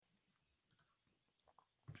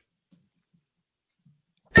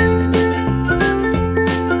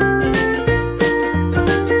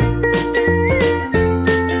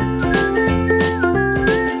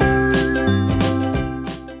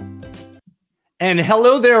And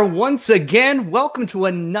hello there once again. Welcome to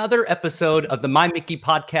another episode of the My Mickey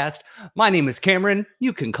podcast. My name is Cameron.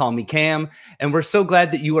 You can call me Cam. And we're so glad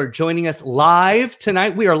that you are joining us live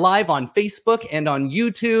tonight. We are live on Facebook and on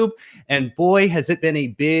YouTube. And boy, has it been a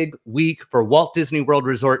big week for Walt Disney World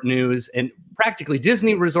Resort news and practically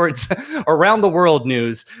Disney resorts around the world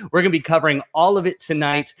news. We're going to be covering all of it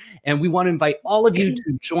tonight. And we want to invite all of you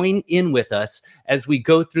to join in with us as we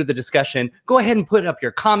go through the discussion. Go ahead and put up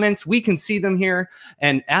your comments. We can see them here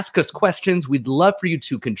and ask us questions. We'd love for you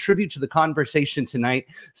to contribute to the conversation tonight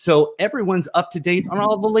so everyone's up to date on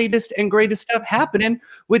all the latest and greatest stuff happening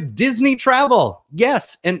with Disney travel.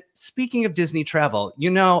 Yes. And speaking of Disney travel,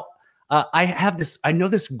 I know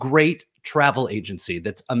this great travel agency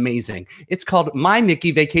that's amazing. It's called My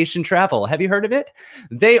Mickey Vacation Travel. Have you heard of it?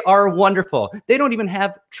 They are wonderful. They don't even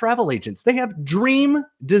have travel agents. They have dream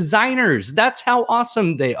designers. That's how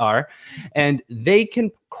awesome they are. And they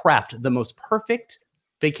can craft the most perfect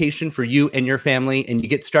vacation for you and your family. And you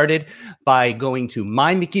get started by going to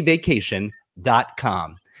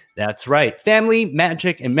mymickeyvacation.com. That's right. Family,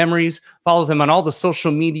 magic, and memories. Follow them on all the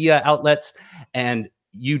social media outlets, and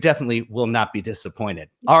you definitely will not be disappointed.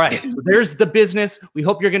 All right, so there's the business. We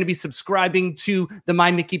hope you're going to be subscribing to the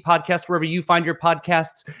My Mickey podcast, wherever you find your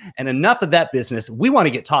podcasts. And enough of that business. We want to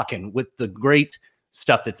get talking with the great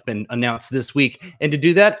stuff that's been announced this week. And to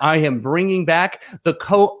do that, I am bringing back the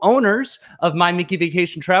co-owners of My Mickey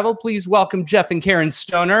Vacation Travel. Please welcome Jeff and Karen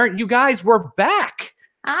Stoner. You guys, we're back.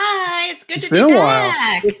 Hi, it's good to be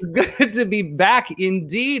back. It's good to be back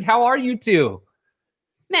indeed. How are you two?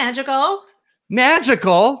 Magical.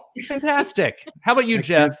 Fantastic. How about you,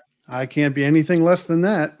 Jeff? I can't be anything less than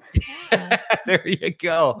that. There you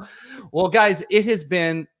go. Well, guys, it has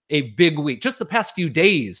been a big week. Just the past few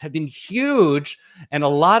days have been huge, and a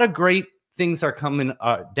lot of great things are coming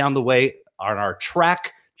down the way on our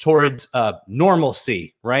track towards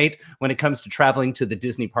normalcy, right? When it comes to traveling to the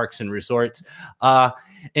Disney parks and resorts.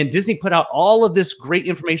 And Disney put out all of this great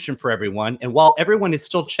information for everyone. And while everyone is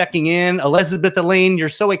still checking in, Elizabeth Elaine, you're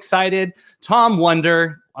so excited. Tom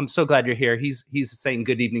Wonder, I'm so glad you're here. He's saying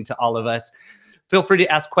good evening to all of us. Feel free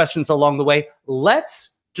to ask questions along the way.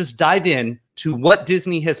 Let's just dive in to what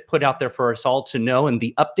Disney has put out there for us all to know and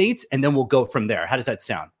the updates, and then we'll go from there. How does that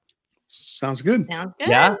sound? Sounds good.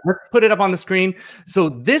 Yeah, let's put it up on the screen. So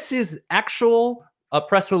this is actual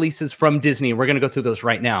press releases from Disney. We're going to go through those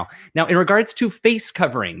right now. Now, in regards to face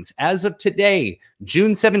coverings, as of today,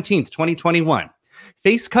 June 17th, 2021,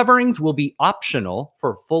 face coverings will be optional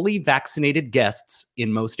for fully vaccinated guests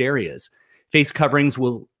in most areas. Face coverings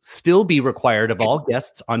will still be required of all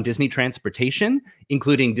guests on Disney transportation,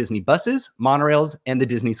 including Disney buses, monorails, and the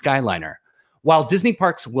Disney Skyliner. While Disney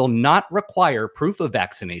parks will not require proof of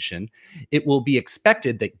vaccination, it will be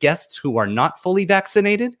expected that guests who are not fully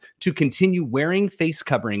vaccinated to continue wearing face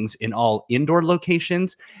coverings in all indoor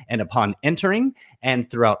locations and upon entering and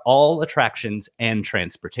throughout all attractions and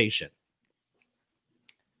transportation.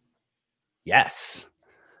 Yes.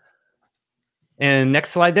 And next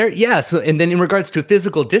slide there. Yeah. So, and then in regards to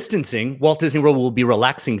physical distancing, Walt Disney World will be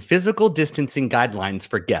relaxing physical distancing guidelines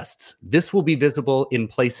for guests. This will be visible in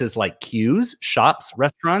places like queues, shops,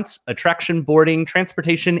 restaurants, attraction boarding,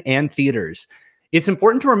 transportation, and theaters. It's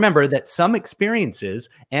important to remember that some experiences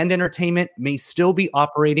and entertainment may still be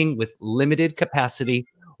operating with limited capacity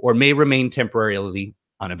or may remain temporarily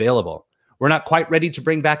unavailable. We're not quite ready to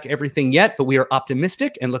bring back everything yet, but we are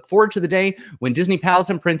optimistic and look forward to the day when Disney pals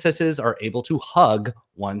and princesses are able to hug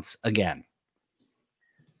once again.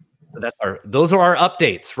 So those are our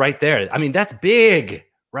updates right there. I mean, that's big,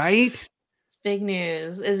 right? It's big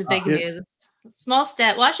news. It's big news. Small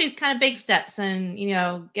step. Well, actually, kind of big steps, and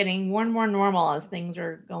getting more and more normal as things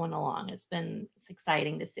are going along. It's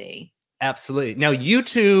exciting to see. Absolutely. Now, you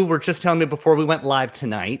two were just telling me before we went live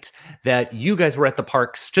tonight that you guys were at the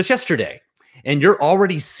parks just yesterday. And you're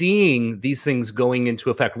already seeing these things going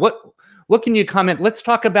into effect. What can you comment? Let's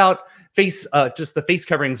talk about just the face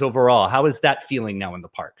coverings overall. How is that feeling now in the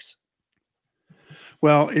parks?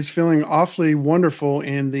 Well, it's feeling awfully wonderful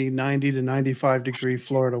in the 90 to 95 degree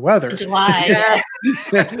Florida weather. July.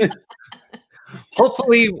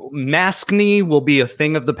 Hopefully, maskne will be a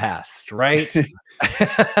thing of the past, right?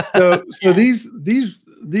 So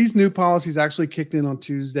these new policies actually kicked in on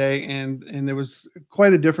Tuesday, and there was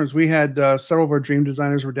quite a difference. We had several of our dream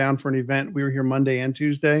designers were down for an event. We were here Monday and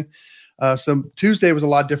Tuesday. So Tuesday was a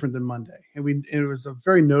lot different than Monday, and it was a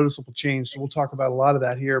very noticeable change. So we'll talk about a lot of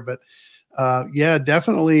that here, but yeah,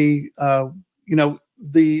 definitely.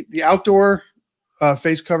 The outdoor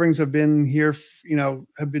face coverings have been here,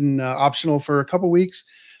 have been optional for a couple weeks,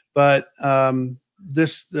 but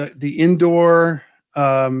the indoor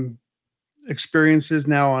experiences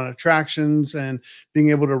now on attractions and being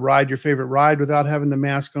able to ride your favorite ride without having the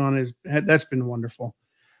mask on that's been wonderful.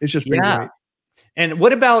 It's just been great. And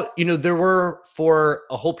what about, there were for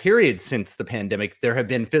a whole period since the pandemic, there have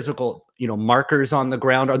been physical, markers on the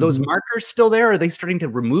ground. Are those markers still there? Are they starting to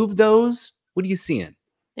remove those? What are you seeing?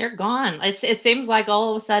 They're gone. It seems like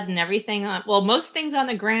all of a sudden everything most things on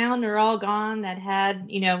the ground are all gone that had,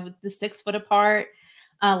 the 6 foot apart.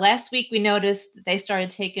 Last week we noticed that they started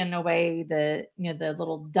taking away the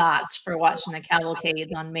little dots for watching the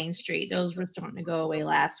cavalcades on Main Street. Those were starting to go away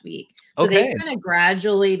last week. So they've kind of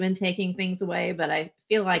gradually been taking things away, but I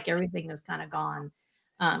feel like everything is kind of gone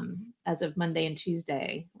as of Monday and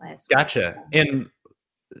Tuesday last week. Gotcha. And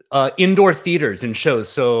indoor theaters and shows,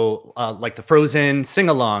 so like the Frozen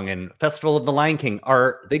sing-along and Festival of the Lion King,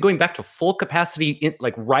 are they going back to full capacity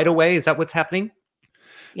right away? Is that what's happening?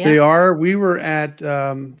 Yeah. They are. We were at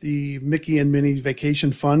the Mickey and Minnie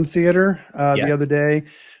Vacation Fun Theater the other day.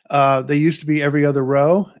 They used to be every other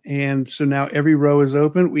row, and so now every row is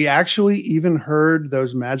open. We actually even heard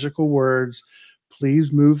those magical words,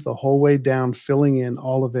 "Please move the whole way down, filling in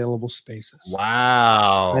all available spaces."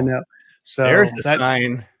 Wow. I know. So there's the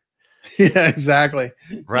sign. Yeah, exactly.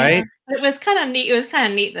 Right. Yeah. It was kind of neat. It was kind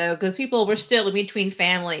of neat though, because people were still in between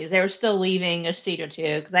families. They were still leaving a seat or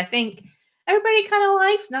two, because I think everybody kind of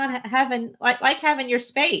likes not having like having your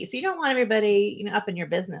space. You don't want everybody, up in your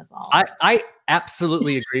business all. I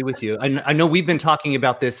absolutely agree with you. I know we've been talking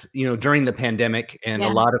about this, during the pandemic, and a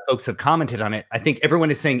lot of folks have commented on it. I think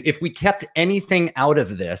everyone is saying if we kept anything out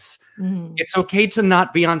of this, it's okay to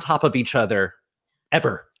not be on top of each other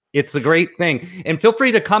ever. It's a great thing. And feel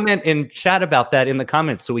free to comment and chat about that in the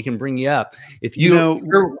comments so we can bring you up. If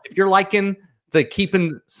if you're liking the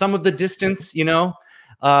keeping some of the distance,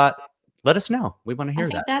 let us know. We want to hear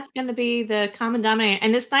that. That's going to be the common denominator.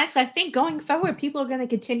 And it's nice. I think going forward, people are going to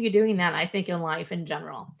continue doing that, I think, in life in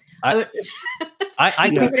general. I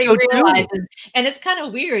think so too. And it's kind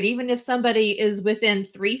of weird. Even if somebody is within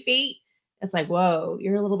 3 feet, it's like, whoa,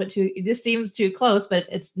 you're a little bit this seems too close, but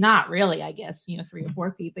it's not really, I guess, 3 or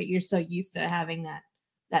 4 feet, but you're so used to having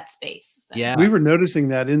that space. So. Yeah, we were noticing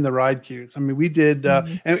that in the ride queues. I mean, we did,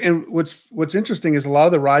 and what's interesting is a lot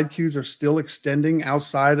of the ride queues are still extending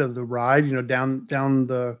outside of the ride, down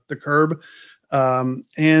the curb,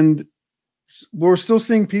 and we're still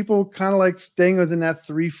seeing people kind of like staying within that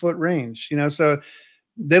 3 foot range. So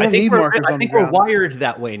they don't need markers. I think we're wired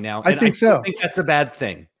that way now. I think so. I think that's a bad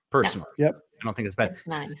thing, personally. Yep. I don't think it's bad. That's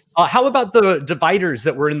nice. How about the dividers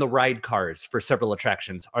that were in the ride cars for several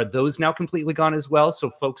attractions? Are those now completely gone as well?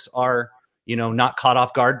 So folks are, not caught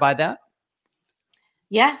off guard by that?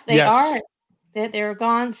 Yeah, they are. They're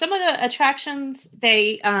gone. Some of the attractions,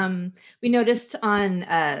 we noticed on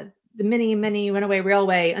the Minnie and Minnie Runaway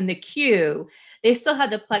Railway and the queue, they still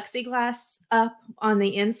had the plexiglass up on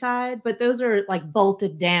the inside, but those are like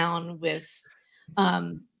bolted down with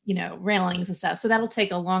railings and stuff. So that'll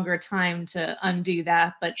take a longer time to undo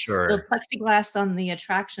that. But sure, the plexiglass on the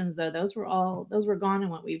attractions, though, those were gone in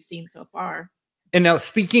what we've seen so far. And now,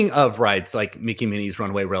 speaking of rides like Mickey Minnie's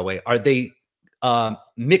Runaway Railway, are they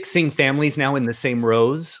mixing families now in the same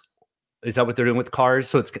rows? Is that what they're doing with cars?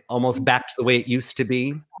 So it's almost back to the way it used to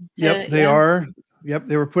be? Yep, they are. Yep,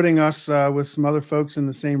 they were putting us with some other folks in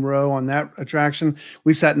the same row on that attraction.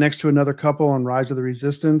 We sat next to another couple on Rise of the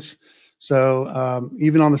Resistance. So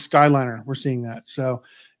even on the Skyliner, we're seeing that. So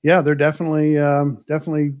yeah, they're definitely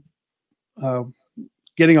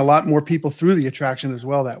getting a lot more people through the attraction as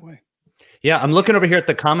well that way. Yeah, I'm looking over here at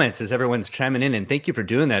the comments as everyone's chiming in, and thank you for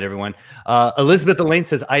doing that, everyone. Elizabeth Elaine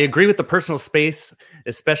says, I agree with the personal space,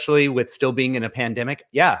 especially with still being in a pandemic.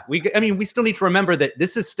 Yeah, we still need to remember that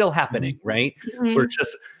this is still happening, right? Mm-hmm.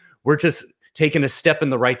 We're just taking a step in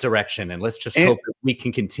the right direction, and let's just hope that we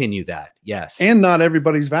can continue that. Yes. And not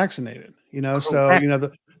everybody's vaccinated, Correct.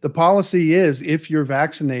 So, the policy is if you're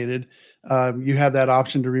vaccinated, you have that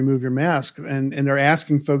option to remove your mask, and they're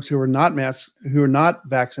asking folks who are not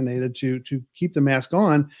vaccinated to keep the mask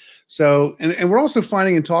on. So, and we're also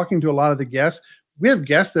finding and talking to a lot of the guests, we have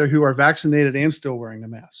guests there who are vaccinated and still wearing the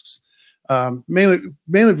masks,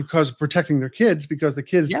 mainly because of protecting their kids, because the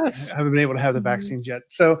kids haven't been able to have the vaccines yet.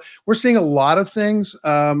 So we're seeing a lot of things,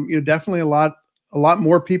 definitely a lot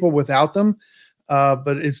more people without them.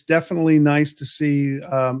 But it's definitely nice to see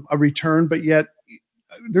a return, but yet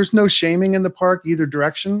there's no shaming in the park either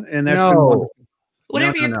direction, and that's been wonderful.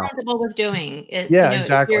 Whatever you're comfortable with doing.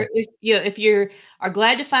 Exactly. If you are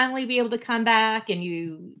glad to finally be able to come back,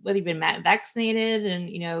 and whether you've been vaccinated and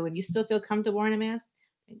and you still feel comfortable wearing a mask,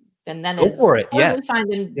 then that is for it. totally fine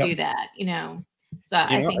to do that. So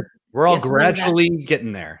I think We're all Yes, gradually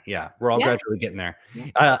getting there. Yeah, we're all gradually getting there.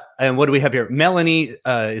 And what do we have here? Melanie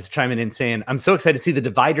is chiming in saying, I'm so excited to see the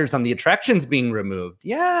dividers on the attractions being removed.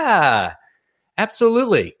 Yeah,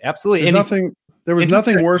 absolutely. Absolutely. There was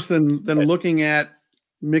nothing worse than looking at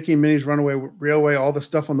Mickey and Minnie's Runaway Railway, all the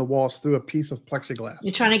stuff on the walls through a piece of plexiglass.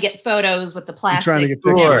 You're trying to get photos with the plastic. You're trying to get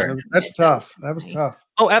pictures. That's tough. That was tough.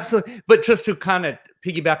 Oh, absolutely. But just to kind of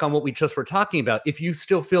piggyback on what we just were talking about, if you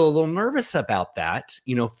still feel a little nervous about that,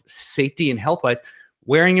 safety and health wise,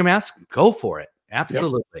 wearing your mask, go for it.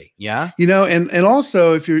 Absolutely. Yep. Yeah. And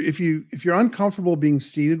also if you're uncomfortable being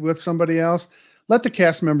seated with somebody else, let the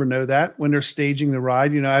cast member know that when they're staging the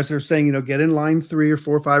ride, as they're saying, get in line 3 or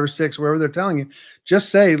 4, 5 or 6, wherever they're telling you, just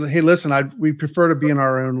say, hey, listen, we prefer to be in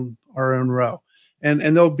our own row, and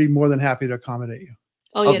they'll be more than happy to accommodate you.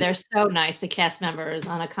 Oh yeah, they're so nice. The cast members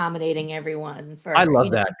on accommodating everyone. I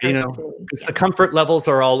love that, because the comfort levels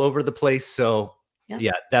are all over the place. So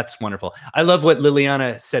yeah, that's wonderful. I love what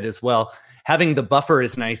Liliana said as well. Having the buffer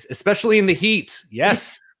is nice, especially in the heat.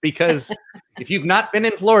 Yes, because if you've not been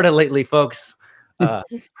in Florida lately, folks,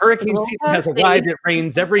 hurricane season has arrived. It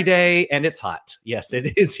rains every day and it's hot. Yes,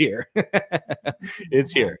 it is here.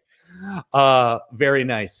 It's here. Very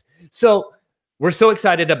nice. So we're so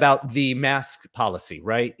excited about the mask policy,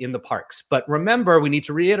 right, in the parks. But remember, we need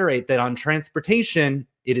to reiterate that on transportation,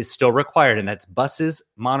 it is still required. And that's buses,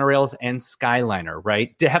 monorails, and Skyliner,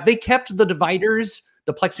 right? Have they kept the dividers,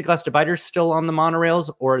 the plexiglass dividers still on the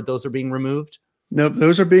monorails, or those are being removed? No,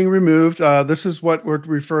 those are being removed. This is what we're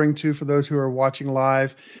referring to for those who are watching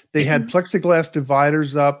live. They had plexiglass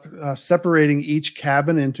dividers up, separating each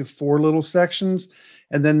cabin into 4 little sections.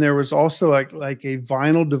 And then there was also like a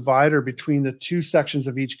vinyl divider between the 2 sections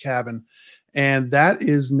of each cabin. And that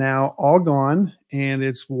is now all gone and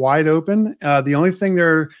it's wide open. The only thing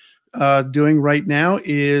they're doing right now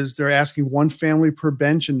is they're asking 1 family per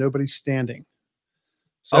bench and nobody's standing.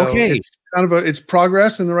 So it's kind of it's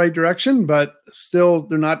progress in the right direction, but still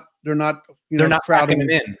they're not crowding them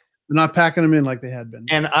in. They're not packing them in like they had been.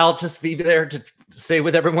 And I'll just be there to say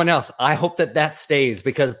with everyone else, I hope that stays,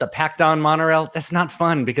 because the packed on monorail, that's not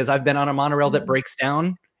fun, because I've been on a monorail that breaks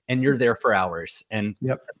down and you're there for hours and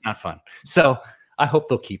that's not fun. So I hope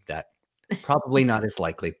they'll keep that. Probably not as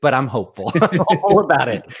likely, but I'm hopeful. I'm hopeful about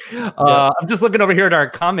it. I'm just looking over here at our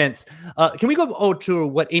comments. Can we go to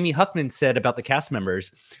what Amy Huffman said about the cast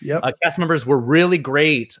members? Cast members were really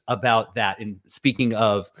great about that. And speaking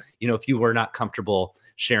of, if you were not comfortable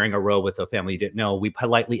sharing a row with a family you didn't know, we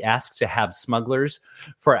politely asked to have smugglers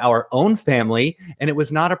for our own family, and it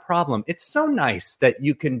was not a problem. It's so nice that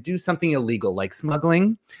you can do something illegal like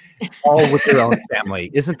smuggling all with your own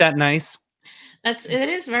family. Isn't that nice? It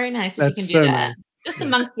is very nice that you can do that. Nice. Just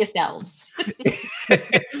amongst yourselves.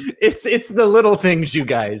 It's the little things, you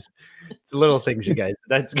guys. It's the little things, you guys.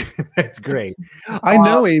 That's great. I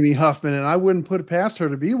know Amy Huffman, and I wouldn't put it past her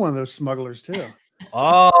to be one of those smugglers too.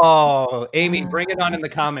 Oh, Amy, bring it on in the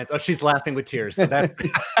comments. Oh, she's laughing with tears. So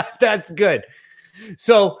that's good.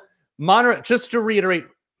 So, just to reiterate,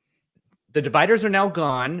 the dividers are now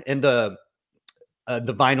gone, and the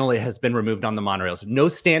vinyl has been removed on the monorails. No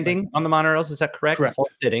standing on the monorails. Is that correct? Correct. It's all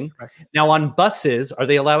sitting. Correct. Now on buses, are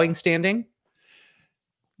they allowing standing?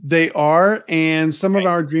 They are. And some of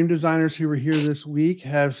our dream designers who were here this week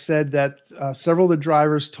have said that several of the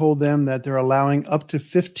drivers told them that they're allowing up to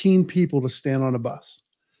 15 people to stand on a bus.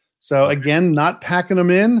 So again, not packing them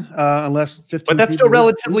in unless 15. But that's still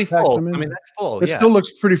relatively full. I mean, that's full. It still looks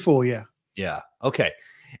pretty full. Yeah. Yeah. Okay.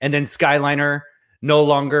 And then Skyliner. No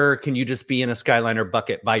longer can you just be in a Skyliner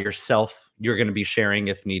bucket by yourself. You're going to be sharing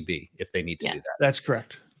if need be, if they need to do that. That's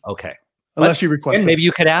correct. Okay. Unless you request it. Maybe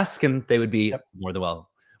you could ask and they would be more than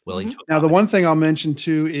willing to. Now, the one thing I'll mention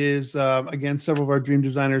too is, again, several of our dream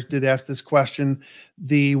designers did ask this question.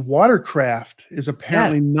 The watercraft is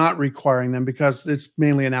apparently not requiring them because it's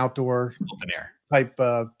mainly an outdoor open air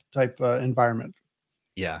type environment.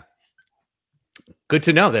 Yeah. Good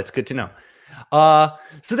to know. That's good to know.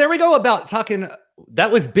 So there we go about talking.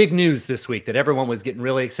 That was big news this week that everyone was getting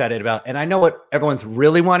really excited about. And I know what everyone's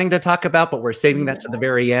really wanting to talk about, but we're saving that to the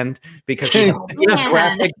very end because we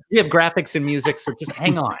have graphics and music. So just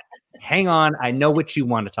hang on. Hang on. I know what you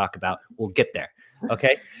want to talk about. We'll get there.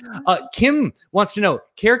 Okay. Kim wants to know,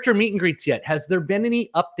 character meet and greets yet? Has there been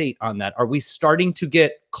any update on that? Are we starting to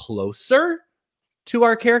get closer to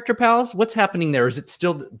our character pals? What's happening there? Is it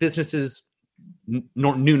still business's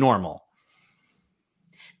new normal?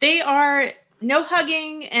 They are no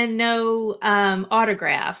hugging and no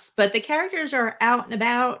autographs, but the characters are out and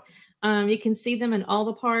about. You can see them in all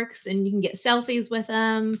the parks and you can get selfies with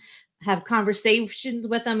them. have conversations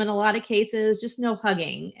with them in a lot of cases, just no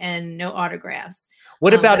hugging and no autographs.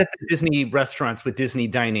 What about at the Disney restaurants with Disney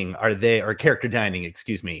dining? Or character dining,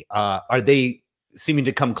 excuse me. Are they seeming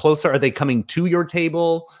to come closer? Are they coming to your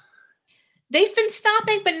table? They've been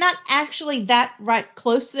stopping, but not actually that right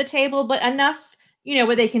close to the table, but enough,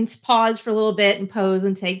 where they can pause for a little bit and pose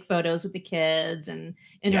and take photos with the kids and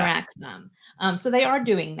interact with them. So they are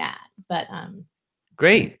doing that, but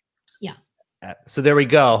great. Yeah. So there we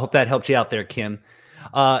go. Hope that helped you out there, Kim.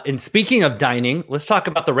 And speaking of dining, let's talk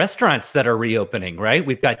about the restaurants that are reopening, right?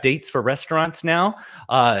 We've got dates for restaurants now.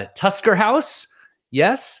 Tusker House.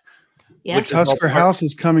 Yes. Yes. Tusker House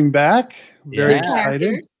is coming back. Very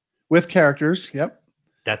excited. With characters. Yep.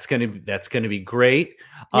 That's gonna be great.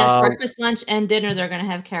 Yes, breakfast, lunch, and dinner. They're gonna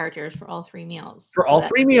have characters for all 3 meals. For all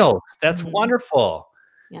 3 meals. That's wonderful.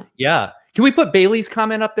 Yeah. Yeah. Can we put Bailey's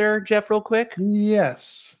comment up there, Jeff, real quick?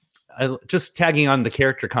 Yes. Just tagging on the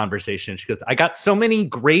character conversation. She goes, I got so many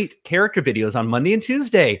great character videos on Monday and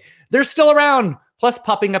Tuesday. They're still around. Plus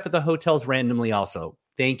popping up at the hotels randomly also.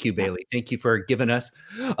 Thank you, Bailey. Thank you for giving us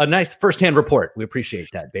a nice firsthand report. We appreciate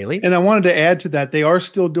that, Bailey. And I wanted to add to that, they are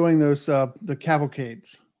still doing those the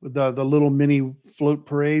cavalcades with the little mini float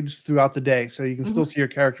parades throughout the day. So you can still see your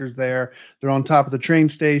characters there. They're on top of the train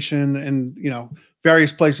station and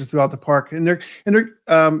various places throughout the park. And they're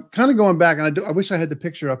kind of going back. And I wish I had the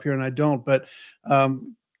picture up here and I don't, but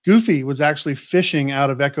Goofy was actually fishing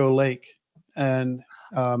out of Echo Lake and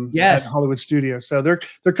at Hollywood Studios. So they're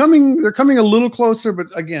coming a little closer, but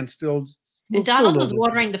again, still. And Donald was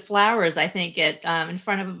watering the flowers, I think, at in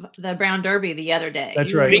front of the Brown Derby the other day.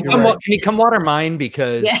 That's right. Can you come water mine?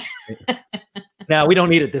 Because no, we don't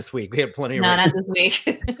need it this week. We have plenty of not this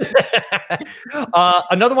week.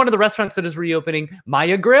 Another one of the restaurants that is reopening,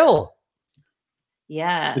 Maya Grill.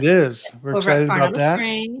 Yeah, it is. We're excited about that.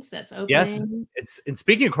 Springs, that's opening. Yes, and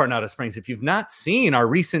speaking of Coronado Springs, if you've not seen our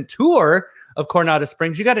recent tour of Coronado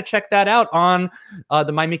Springs, you got to check that out on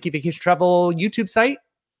the My Mickey Vacation Travel YouTube site.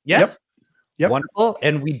 Yes. Yep. Wonderful.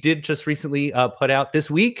 And we did just recently put out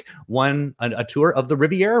this week a tour of the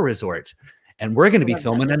Riviera Resort. And we're going to be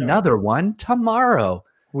filming another one tomorrow.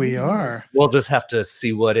 We are. We'll just have to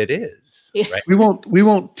see what it is. Right? We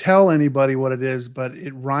won't tell anybody what it is, but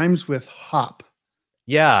it rhymes with hop.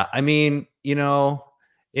 Yeah. I mean,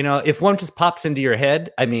 if one just pops into your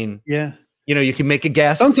head, I mean, you can make a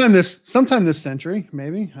guess. Sometime this century,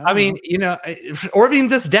 maybe. I mean, or even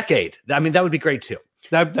this decade. I mean, that would be great too.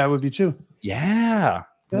 That would be too. Yeah.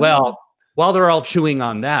 Well, while they're all chewing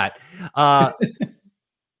on that,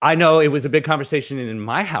 I know it was a big conversation in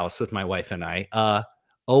my house with my wife and I.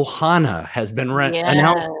 Ohana has been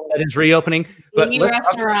announced that is reopening. But new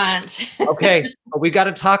restaurant. Okay, but we got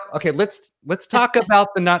to talk. Okay, let's talk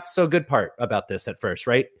about the not so good part about this at first,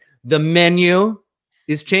 right? The menu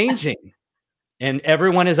is changing, and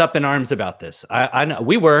everyone is up in arms about this. I know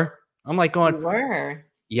we were. I'm like going. We were.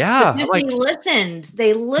 Yeah. Disney listened.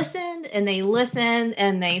 They listened and they listened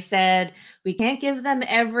and they said, we can't give them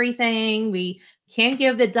everything. We can't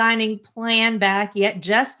give the dining plan back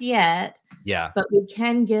just yet. Yeah. But we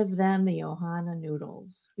can give them the Ohana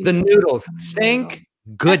noodles. The noodles. Thank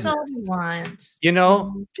goodness. That's all we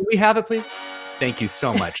want. Do we have it, please? Thank you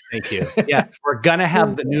so much. Thank you. Yes, we're going to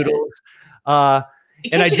have the noodles.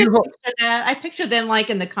 And I picture them like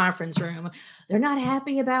in the conference room. They're not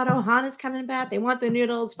happy about Ohana's coming back. They want the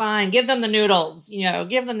noodles. Fine, give them the noodles.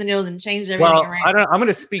 Give them the noodles and change everything around. I'm going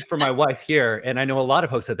to speak for my wife here, and I know a lot of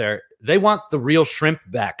folks out there. They want the real shrimp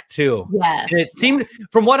back too. Yes. And it seems,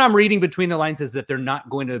 from what I'm reading between the lines, is that they're not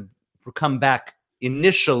going to come back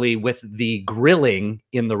initially with the grilling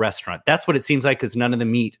in the restaurant. That's what it seems like, because none of the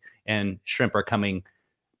meat and shrimp are coming.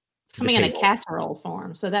 It's coming in a casserole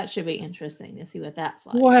form, so that should be interesting to see what that's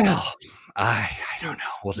like. Well, I don't know.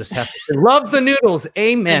 We'll just have to love the noodles.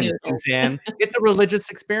 Amen, Suzanne. It's a religious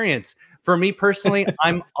experience. For me personally,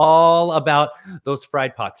 I'm all about those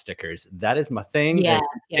fried pot stickers. That is my thing. Yeah,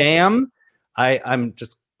 jam. I'm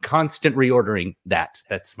just constant reordering that.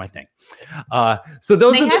 That's my thing. So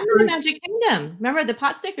those they are have them in the Magic Kingdom. Remember the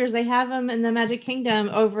pot stickers? They have them in the Magic Kingdom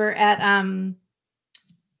over at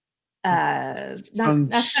not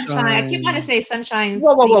Sunshine. I keep wanting to say Sunshine.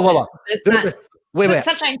 Whoa. Wait.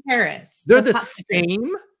 Sunshine Terrace. They're the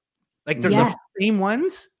same? Like they're the same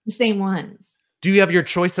ones? The same ones. Do you have your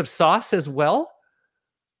choice of sauce as well?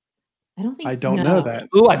 I don't know that.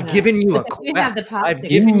 Oh, I've given you a quest. I've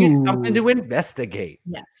given you something to investigate.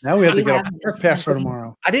 Yes. Now we have to get a pass for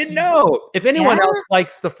tomorrow. I didn't know. If anyone else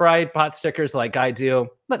likes the fried pot stickers like I do,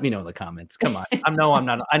 let me know in the comments. Come on.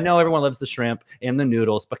 I know everyone loves the shrimp and the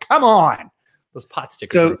noodles, but come on. Those pot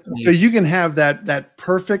stickers. So you can have that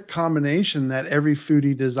perfect combination that every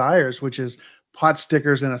foodie desires, which is pot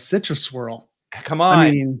stickers and a citrus swirl. Come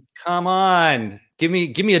on, come on. Give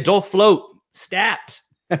me a Dole float stat.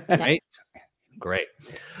 Right? Great.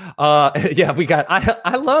 Yeah, we got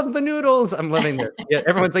I love the noodles. I'm loving this. Yeah,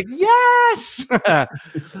 everyone's like, yes.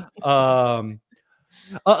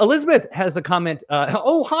 Elizabeth has a comment.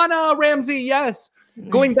 Hannah Ramsey, yes.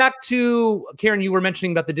 Going back to Karen, you were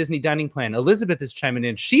mentioning about the Disney dining plan. Elizabeth is chiming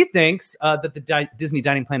in. She thinks that the Disney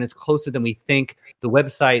dining plan is closer than we think. The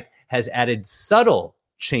website has added subtle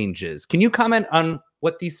changes. Can you comment on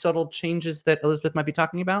what these subtle changes that Elizabeth might be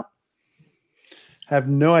talking about? Have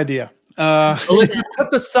no idea. Elizabeth,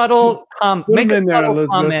 put the subtle make a subtle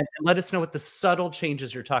comment and let us know what the subtle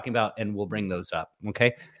changes you're talking about, and we'll bring those up.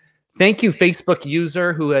 Okay. Thank you, Facebook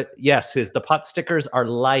user who yes, the pot stickers are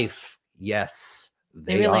life. Yes.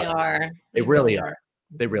 They really are. They really are.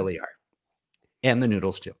 They really are. And the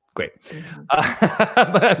noodles too. Great.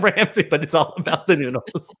 Ramsey, but it's all about the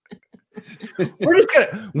noodles.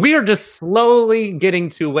 We are just slowly getting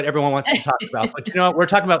to what everyone wants to talk about. But you know what? We're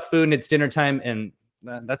talking about food and it's dinner time, and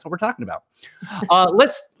that's what we're talking about.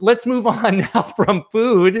 Let's move on now from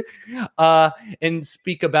food and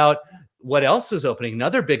speak about what else is opening.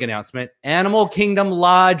 Another big announcement. Animal Kingdom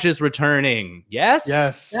Lodge is returning. Yes?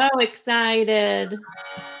 Yes. So excited.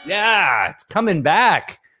 Yeah, it's coming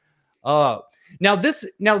back. Now this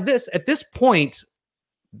at this point,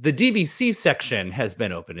 the DVC section has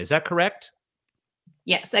been open. Is that correct?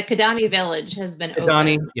 Yes, at Kidani Village has been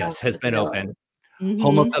Kidani, open. yes, has been open. Mm-hmm.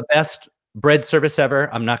 Home of the best bread service ever.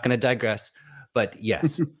 I'm not going to digress, but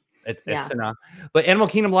yes. It's enough. But Animal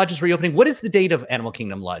Kingdom Lodge is reopening. What is the date of Animal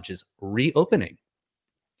Kingdom Lodge's reopening?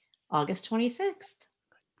 August 26th.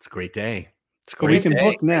 It's a great day. It's a we great can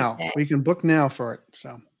day. book now. We can book now for it.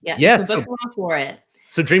 So yes, book now for it.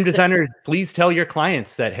 So dream designers, please tell your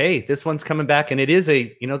clients that, hey, this one's coming back, and it is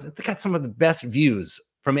they got some of the best views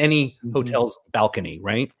from any hotel's balcony,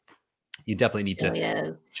 right? You definitely need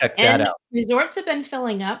to check that out. Resorts have been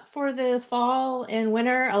filling up for the fall and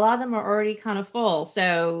winter. A lot of them are already kind of full.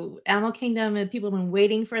 So Animal Kingdom and people have been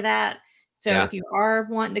waiting for that. So if you are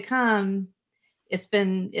wanting to come, it's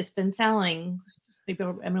been selling.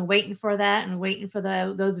 People have been waiting for that and waiting for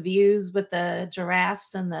those views with the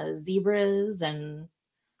giraffes and the zebras and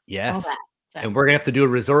all that. So. And we're gonna have to do a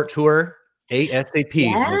resort tour ASAP.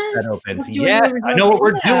 Yes, yes, I know what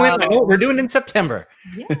we're doing. I know what we're doing in September.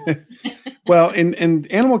 Yeah. Well,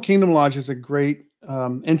 and Animal Kingdom Lodge is a great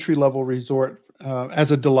entry level resort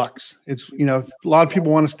as a deluxe. It's a lot of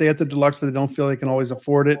people want to stay at the deluxe, but they don't feel they can always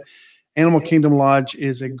afford it. Animal Kingdom Lodge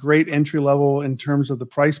is a great entry level in terms of the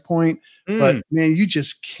price point, but man, you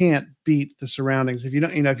just can't beat the surroundings. If you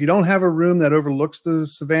don't have a room that overlooks the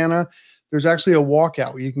savannah, there's actually a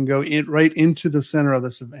walkout where you can go right into the center of the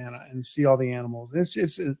savannah and see all the animals.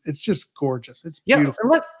 It's just gorgeous. It's beautiful.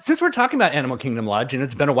 Look, since we're talking about Animal Kingdom Lodge, and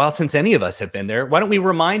it's been a while since any of us have been there, why don't we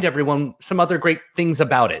remind everyone some other great things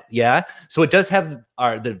about it? Yeah. So it does have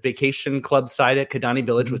the vacation club side at Kidani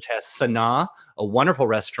Village, which has Sanaa, a wonderful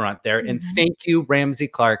restaurant there. And thank you, Ramsey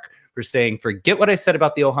Clark, for saying, forget what I said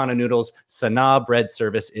about the Ohana noodles. Sanaa bread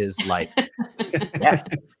service is life. Yes.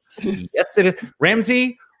 Yes, it is.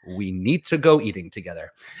 Ramsey, we need to go eating together.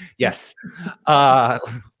 Yes. We're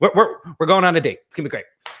going on a date. It's gonna be great.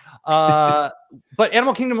 But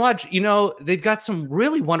Animal Kingdom Lodge, they've got some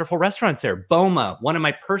really wonderful restaurants there. Boma, one of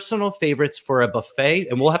my personal favorites for a buffet,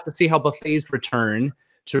 and we'll have to see how buffets return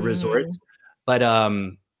to resorts. But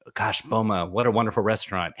gosh, Boma, what a wonderful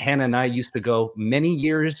restaurant. Hannah and I used to go many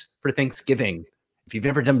years for Thanksgiving. If you've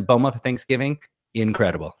ever done Boma for Thanksgiving,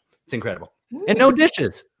 incredible. It's incredible. And no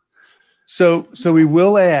dishes. So we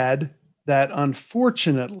will add that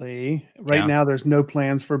unfortunately, right now there's no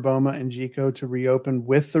plans for Boma and Jiko to reopen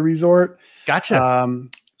with the resort. Gotcha.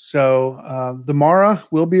 So the Mara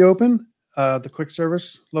will be open. The quick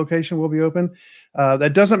service location will be open.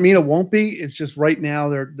 That doesn't mean it won't be. It's just right now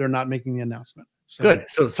they're not making the announcement. So. Good.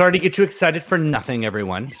 So sorry to get you excited for nothing,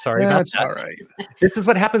 everyone. Sorry about that. All right. This is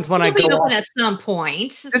what happens when I go open at some point.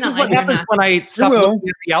 This is what happens when I stop looking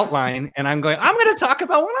at the outline and I'm going, I'm going to talk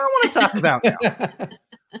about what I want to talk about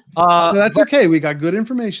now. No, that's okay. We got good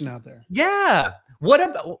information out there. Yeah. What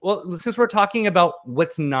about, well, since we're talking about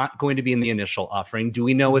what's not going to be in the initial offering, do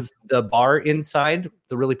we know if the bar inside,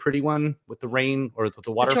 the really pretty one with the rain or with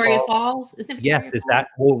the waterfall? Victoria Falls? Isn't it Victoria Falls? Is that,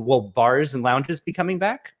 will bars and lounges be coming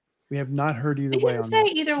back? We have not heard either way. They didn't say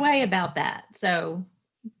either way about that. So,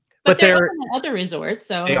 but they're at other resorts.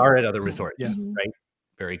 So they are at other resorts, right?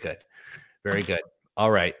 Very good. Very good.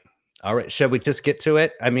 All right. All right. Should we just get to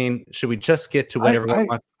it? I mean, should we just get to what everyone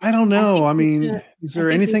wants? I don't know. I we mean, should. is there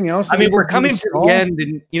I think we anything else? I that mean, we we're could coming to install? the end,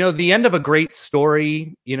 and the end of a great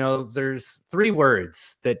story. There's 3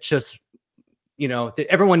 words that just, that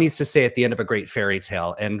everyone needs to say at the end of a great fairy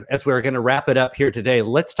tale. And as we're going to wrap it up here today,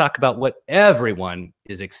 let's talk about what everyone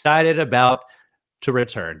is excited about to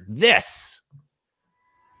return. This.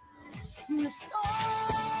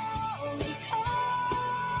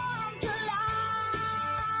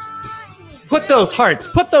 Put those hearts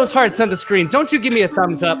on the screen. Don't you give me a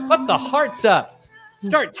thumbs up. Put the hearts up.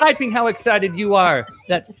 Start typing how excited you are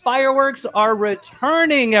that fireworks are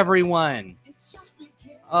returning, everyone.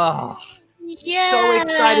 Oh, so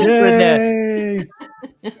excited for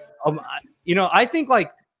this.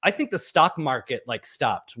 I think the stock market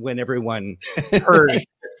stopped when everyone heard.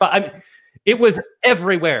 But it was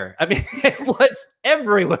everywhere. I mean, it was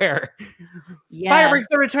everywhere. Yeah. Fireworks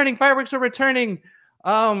are returning.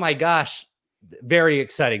 Oh my gosh. Very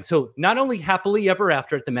exciting. So not only Happily Ever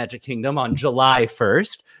After at the Magic Kingdom on July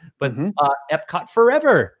 1st, but Epcot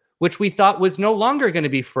Forever, which we thought was no longer going to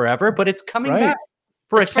be forever, but it's coming back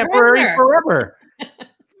for a temporary forever.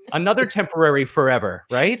 Another temporary forever,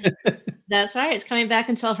 right? That's right. It's coming back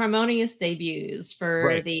until Harmonious debuts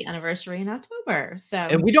for the anniversary in October. So,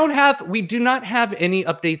 and we do not have any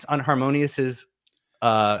updates on Harmonious's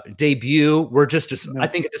debut. We're I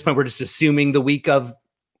think at this point we're just assuming the week of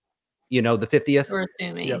the 50th. We're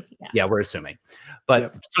assuming. Yep. Yeah, we're assuming.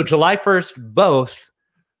 But so July 1st, both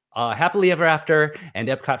Happily Ever After and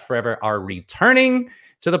Epcot Forever are returning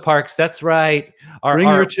to the parks. That's right. Bring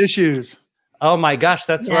your tissues. Oh my gosh,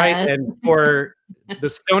 that's right. And for the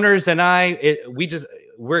stoners and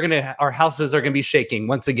our houses are gonna be shaking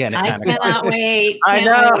once again. I cannot wait. I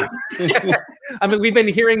know. I mean, we've been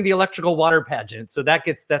hearing the electrical water pageant, so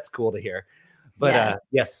that's cool to hear. But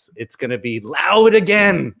yes, it's gonna be loud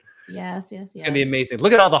again. Yes. It's gonna be amazing.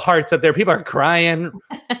 Look at all the hearts up there. People are crying.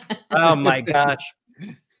 Oh my gosh.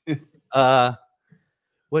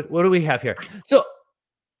 What do we have here? So,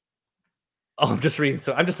 I'm just reading.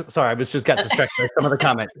 So I'm just sorry. I just got distracted by some of the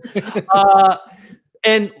comments.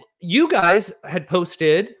 And you guys had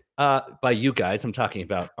posted. By you guys, I'm talking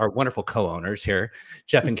about our wonderful co-owners here,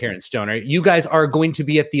 Jeff and Karen Stoner. You guys are going to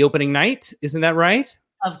be at the opening night, isn't that right?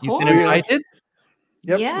 Of course. You've been invited.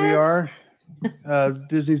 Yep, we are.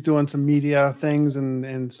 Disney's doing some media things,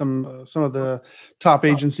 and some of the top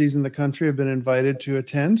agencies in the country have been invited to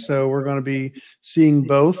attend. So we're going to be seeing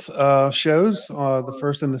both shows, the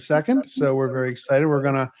first and the second. So we're very excited. We're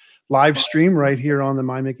going to live stream right here on the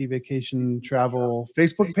My Mickey Vacation Travel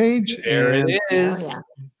Facebook page. There it is. Oh, yeah.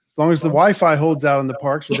 As long as the Wi-Fi holds out in the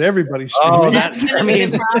parks with everybody streaming. That's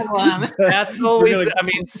problem. That's always.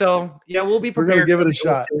 We'll be prepared. We're gonna give it a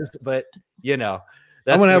shot. But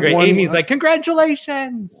I'm gonna have great. one. Amy's like,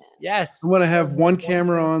 congratulations. Yes. I'm gonna have one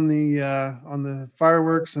camera on the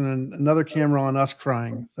fireworks and another camera on us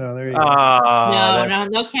crying. So there you go.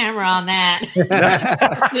 No camera on that.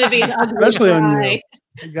 It's gonna be an ugly Especially cry. on you.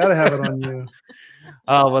 You gotta have it on you.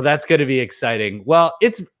 Oh well, that's going to be exciting. Well,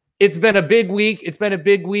 it's been a big week. It's been a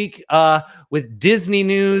big week with Disney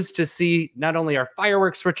news to see not only our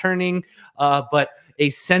fireworks returning, but a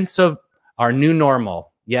sense of our new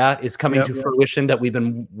normal. Is coming to fruition that we've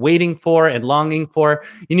been waiting for and longing for.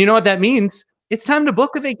 And you know what that means? It's time to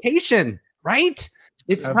book a vacation, right?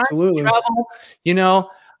 It's Absolutely. time to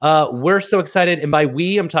travel. We're so excited. And by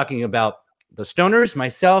we, I'm talking about the Stoners,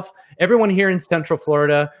 myself, everyone here in Central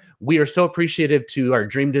Florida. We are so appreciative to our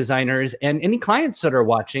dream designers and any clients that are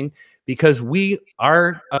watching, because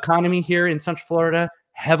our economy here in Central Florida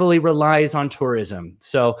heavily relies on tourism.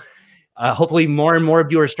 So hopefully more and more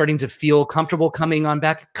of you are starting to feel comfortable coming on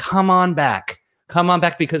back. Come on back,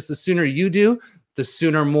 because the sooner you do, the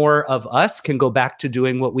sooner more of us can go back to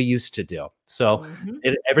doing what we used to do. So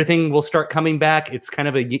everything will start coming back. It's kind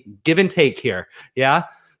of a give and take here. Yeah.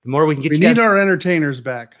 The more we can get we need our entertainers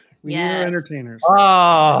back. We need our entertainers.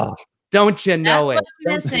 Oh, don't you know That's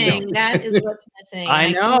what's missing. That is what's missing. I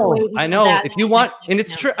know. If you want, and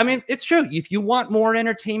it's true. I mean, it's true. If you want more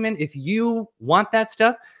entertainment, if you want that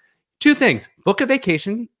stuff, 2 things: book a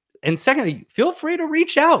vacation, and secondly, feel free to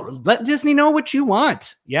reach out. Let Disney know what you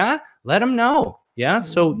want. Yeah, let them know. Yeah,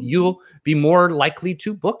 so you'll be more likely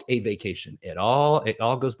to book a vacation. It all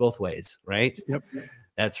goes both ways, right? Yep.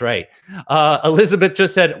 That's right. Elizabeth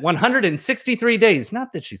just said 163 days,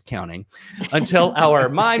 not that she's counting, until our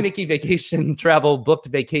My Mickey Vacation Travel booked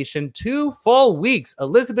vacation, 2 full weeks.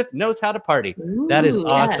 Elizabeth knows how to party. That is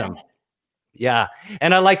awesome. Yeah.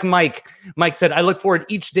 And I like Mike. Mike said, I look forward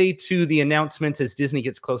each day to the announcements as Disney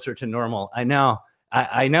gets closer to normal. I know.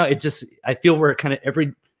 I know. I feel we're kind of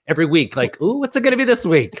every week. Like, ooh, what's it going to be this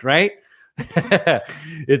week? Right.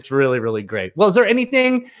 It's really, really great. Well, is there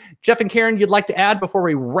anything, Jeff and Karen, you'd like to add before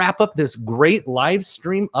we wrap up this great live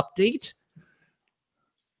stream update?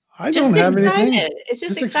 I don't have anything. It's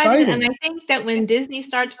just exciting. And I think that when Disney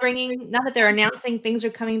starts bringing, now that they're announcing things are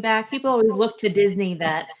coming back, people always look to Disney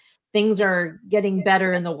that things are getting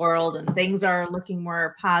better in the world and things are looking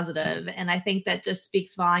more positive. And I think that just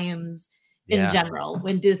speaks volumes in general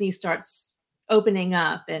when Disney starts opening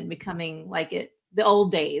up and becoming like the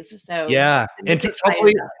old days. So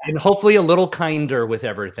and hopefully a little kinder with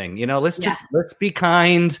everything. Let's be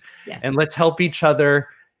kind and let's help each other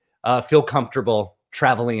feel comfortable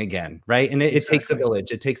traveling again, right? And it takes a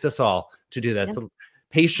village. It takes us all to do that. So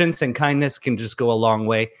patience and kindness can just go a long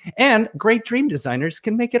way. And great dream designers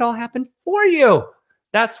can make it all happen for you.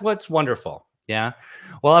 That's what's wonderful. Yeah.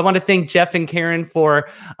 Well, I want to thank Jeff and Karen for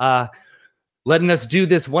letting us do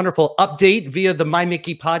this wonderful update via the My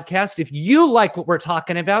Mickey podcast. If you like what we're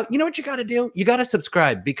talking about, you know what you got to do? You got to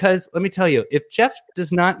subscribe, because let me tell you, if Jeff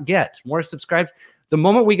does not get more subscribes, the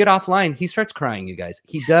moment we get offline, he starts crying, you guys.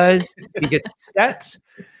 He does. He gets upset.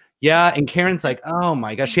 Yeah. And Karen's like, oh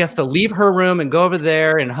my gosh, she has to leave her room and go over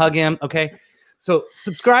there and hug him. Okay. So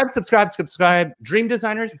subscribe. Dream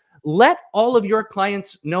designers, let all of your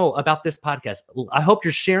clients know about this podcast. I hope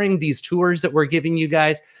you're sharing these tours that we're giving you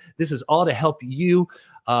guys. This is all to help you,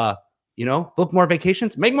 book more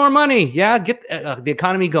vacations, make more money. Yeah. Get the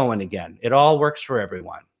economy going again. It all works for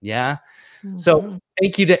everyone. Yeah. Mm-hmm. So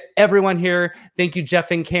thank you to everyone here. Thank you, Jeff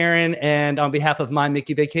and Karen. And on behalf of My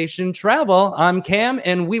Mickey Vacation Travel, I'm Cam,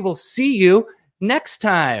 and we will see you next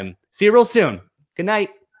time. See you real soon. Good night.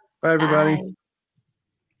 Bye, everybody. Bye.